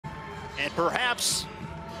And perhaps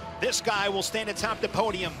this guy will stand atop the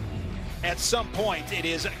podium at some point. It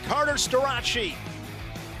is Carter Starocci,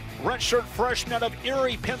 redshirt freshman out of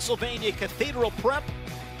Erie, Pennsylvania Cathedral Prep.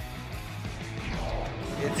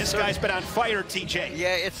 This guy's been on fire, TJ.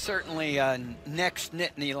 Yeah, it's certainly next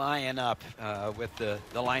Nittany lion up with the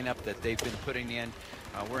lineup that they've been putting in.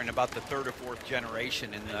 We're in about the third or fourth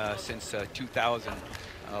generation since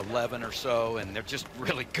 2011 or so, and they're just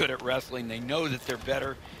really good at wrestling. They know that they're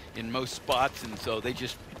better in most spots, and so they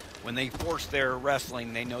just, when they force their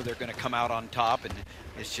wrestling, they know they're going to come out on top. And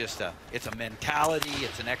it's just it's a mentality,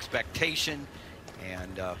 it's an expectation,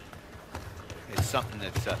 and it's something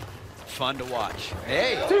that's fun to watch.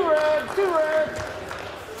 Hey! Two red!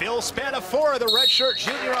 Phil Spadafora, the redshirt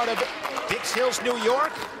junior out of Dix Hills, New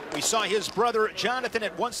York. We saw his brother Jonathan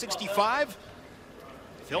at 165.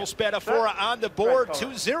 Phil Spadafora on the board,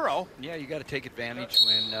 2-0. Yeah, you got to take advantage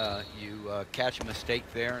when you catch a mistake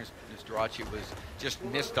there. Starocci was just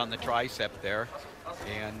missed on the tricep there.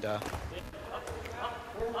 And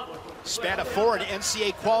Spadafora, an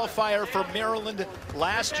NCAA qualifier for Maryland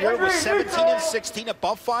last year, was 17 and 16,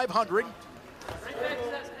 above 500.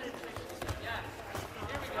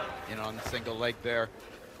 You know, on the single leg there.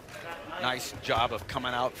 Nice job of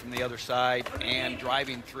coming out from the other side and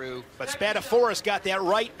driving through. But Spadafora's got that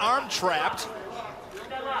right arm trapped.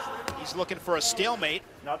 He's looking for a stalemate.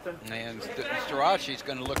 Nothing. And Starocci's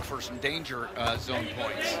going to look for some danger zone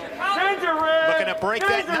points. Danger red! Looking to break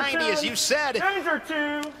that Danger 90, two. as you said. Danger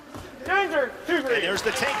two! Danger two! And there's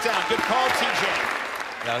the takedown. Good call, TJ.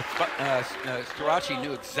 Starocci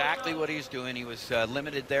knew exactly what he was doing. He was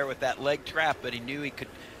limited there with that leg trap, but he knew he could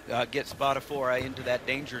get Spadafora into that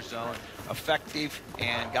danger zone, effective,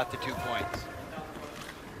 and got the 2 points.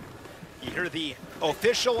 You hear the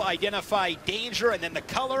official identify danger and then the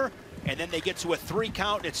color, and then they get to a 3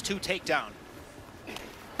 count, and it's 2 takedown.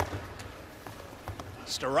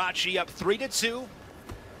 Starocci up 3-2.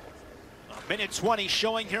 A minute 20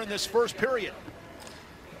 showing here in this first period.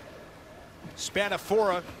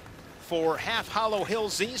 Spadafora for Half Hollow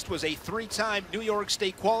Hills East was a 3-time New York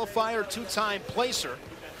State qualifier, 2-time placer.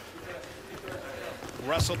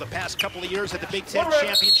 Wrestled the past couple of years at the Big Ten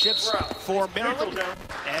Championships for Maryland.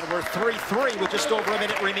 And we're 3-3 with just over a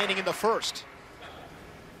minute remaining in the first.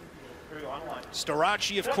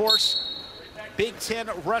 Starocci, of course, Big Ten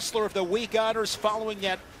Wrestler of the Week honors following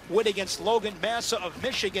that win against Logan Massa of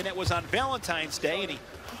Michigan. It was on Valentine's Day, and he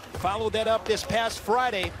followed that up this past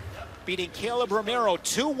Friday, beating Caleb Romero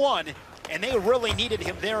 2-1. And they really needed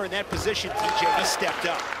him there in that position, TJ. He stepped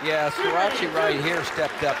up. Yeah, Starocci right here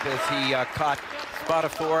stepped up as he caught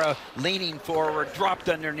Spadafora leaning forward, dropped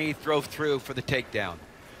underneath, drove through for the takedown.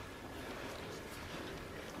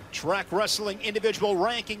 Track wrestling individual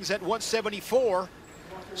rankings at 174.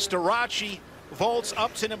 Starocci vaults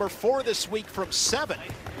up to number 4 this week from 7.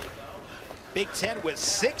 Big Ten with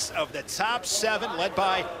 6 of the top 7, led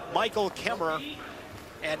by Michael Kemmerer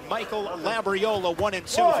and Michael Labriola, 1 and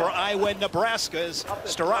 2 for Iowa and Nebraska. As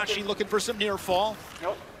Starocci looking for some near fall.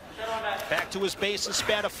 Back to his base is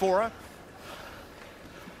Spadafora.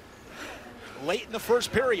 Late in the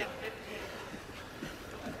first period.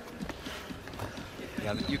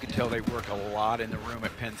 Yeah, you can tell they work a lot in the room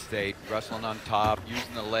at Penn State, wrestling on top,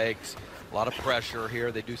 using the legs, a lot of pressure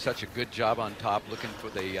here. They do such a good job on top, looking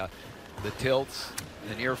for the tilts,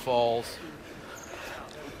 the near falls.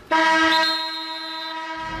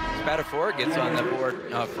 Spadafora gets on the board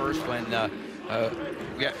first when,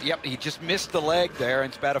 he just missed the leg there,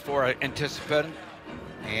 and Spadafora anticipated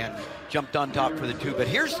and jumped on top for the 2. But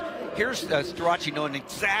here's Starocci knowing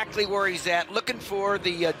exactly where he's at, looking for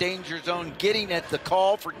the danger zone, getting at the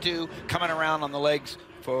call for 2, coming around on the legs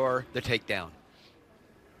for the takedown.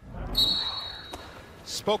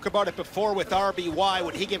 Spoke about it before with RBY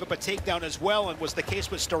when he gave up a takedown as well, and was the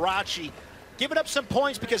case with Starocci. Giving up some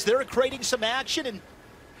points because they're creating some action, and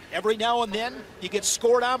every now and then you get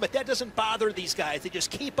scored on, but that doesn't bother these guys. They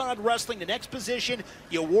just keep on wrestling the next position.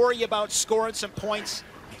 You worry about scoring some points.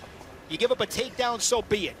 You give up a takedown, so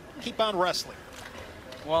be it. Keep on wrestling.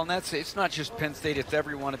 Well, and it's not just Penn State, it's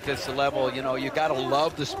everyone at this level. You know, you got to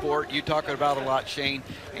love the sport. You talk about it a lot, Shane.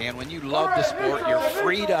 And when you love the sport, you're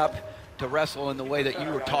freed up to wrestle in the way that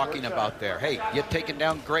you were talking about there. Hey, you're taken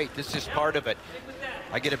down, great. This is part of it.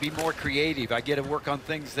 I get to be more creative. I get to work on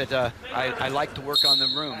things that I like to work on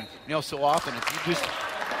in the room. You know, so often if you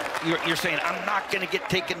just, you're saying, I'm not going to get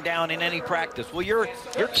taken down in any practice. Well, you're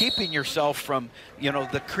keeping yourself from, you know,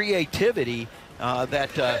 the creativity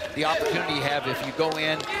that the opportunity you have if you go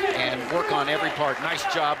in and work on every part. Nice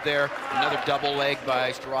job there. Another double leg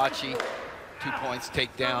by Starocci. 2 points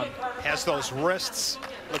takedown. Has those wrists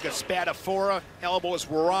Look at Spadafora, elbows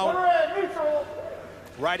were out. One red, neutral.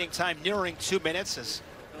 Riding time nearing 2 minutes as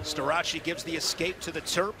Starocci gives the escape to the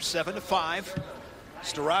Terps, 7-5.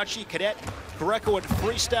 Starocci, cadet, Greco and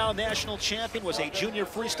freestyle national champion, was a junior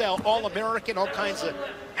freestyle All-American, all kinds of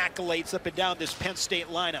accolades up and down this Penn State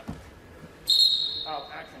lineup.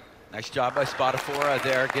 Nice job by Spadafora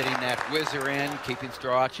there, getting that whizzer in, keeping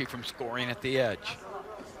Starocci from scoring at the edge.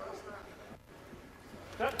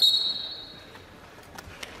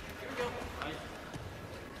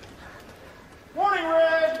 Warning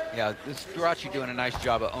red. Yeah, this Starocci doing a nice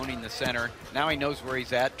job of owning the center. Now he knows where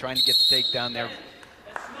he's at, trying to get the takedown there.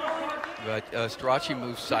 But Starocci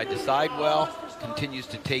moves side to side well, continues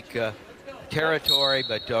to take territory,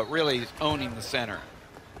 but really is owning the center.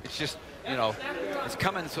 It's just, you know, it's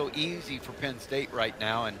coming so easy for Penn State right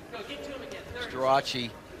now, and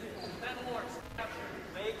Starocci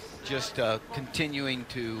just continuing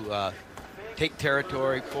to take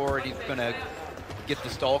territory forward. He's going to get the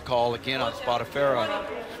stall call again on Spadafora.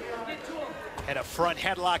 And a front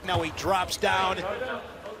headlock, now he drops down.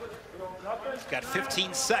 He's got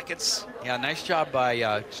 15 seconds. Yeah, nice job by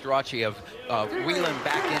Starocci of wheeling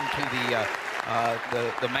back into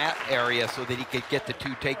the mat area so that he could get the 2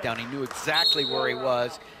 takedown. He knew exactly where he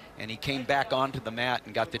was, and he came back onto the mat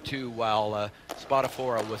and got the 2 while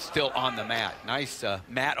Spadafora was still on the mat. Nice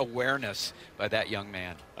mat awareness by that young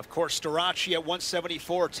man. Of course, Starocci at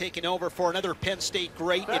 174 taking over for another Penn State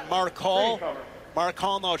great in Mark Hall. Mark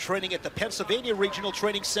Hall now training at the Pennsylvania Regional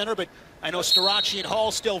Training Center, but I know Starocci and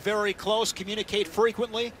Hall still very close, communicate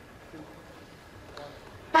frequently.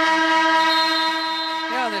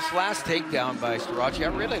 Yeah, this last takedown by Starocci, I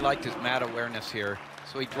really liked his mat awareness here.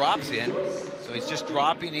 So he drops in, so he's just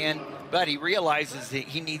dropping in, but he realizes that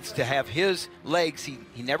he needs to have his legs, he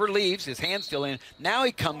never leaves, his hand's still in. Now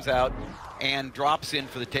he comes out and drops in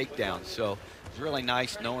for the takedown. So it's really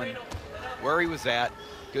nice knowing where he was at.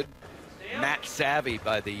 Good mat savvy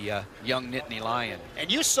by the young Nittany Lion. And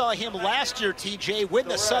you saw him last year, TJ, win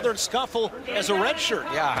the Southern Scuffle as a redshirt.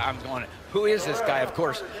 Yeah, I'm going, who is this guy? Of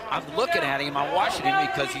course, I'm looking at him, I'm watching him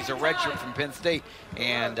because he's a redshirt from Penn State,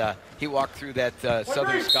 and he walked through that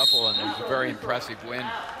Southern Scuffle, and it was a very impressive win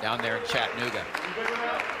down there in Chattanooga.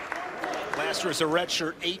 Last year as a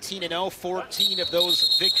redshirt, 18-0, 14 of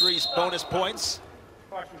those victories, bonus points.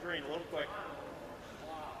 Green, a little quick.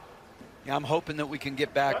 Yeah, I'm hoping that we can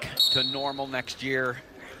get back to normal next year,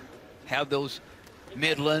 have those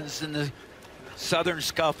Midlands and the Southern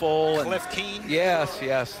Scuffle. Cliff Keen. Yes,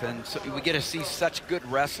 yes, and so we get to see such good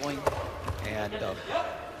wrestling, and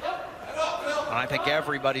I think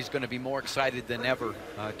everybody's going to be more excited than ever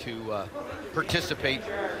to participate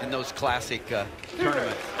in those classic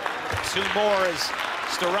tournaments. 2 more as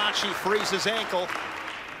Starocci frees his ankle.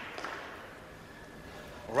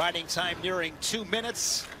 Riding time nearing 2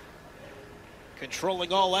 minutes.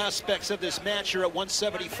 Controlling all aspects of this match here at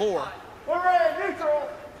 174. One red, neutral.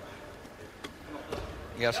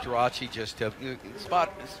 Yeah, Starocci just,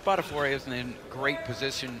 Spadafora isn't in great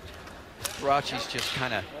position. Starocci's just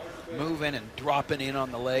kind of moving and dropping in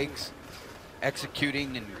on the legs,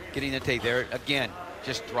 executing and getting the take there. Again,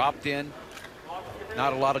 just dropped in.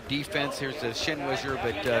 Not a lot of defense. Here's the shin whizzer,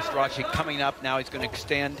 but Starocci coming up now. He's going to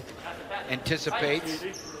extend, anticipates.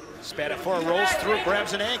 Spadafora rolls through,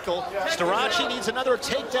 grabs an ankle. Starocci needs another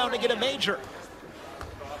takedown to get a major.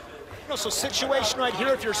 So situation right here,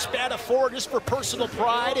 if you're Spadafora, just for personal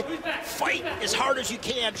pride, fight as hard as you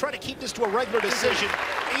can. Try to keep this to a regular decision.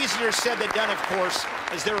 Easier said than done, of course,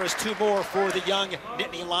 as there is 2 more for the young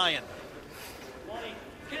Nittany Lion.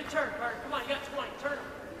 Get a turn, Carter. Come on, you got 20. Turn.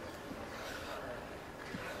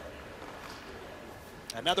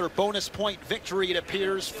 Another bonus point victory, it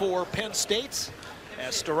appears, for Penn State,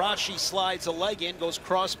 as Starocci slides a leg in, goes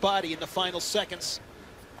cross-body in the final seconds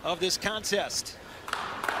of this contest.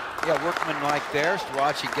 Yeah, workmanlike there.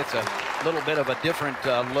 Starocci gets a little bit of a different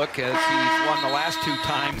look as he's won the last 2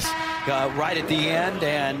 times right at the end,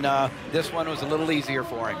 and this one was a little easier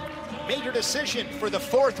for him. Major decision for the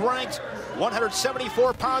 4th-ranked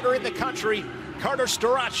 174-pounder in the country, Carter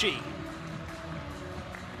Starocci.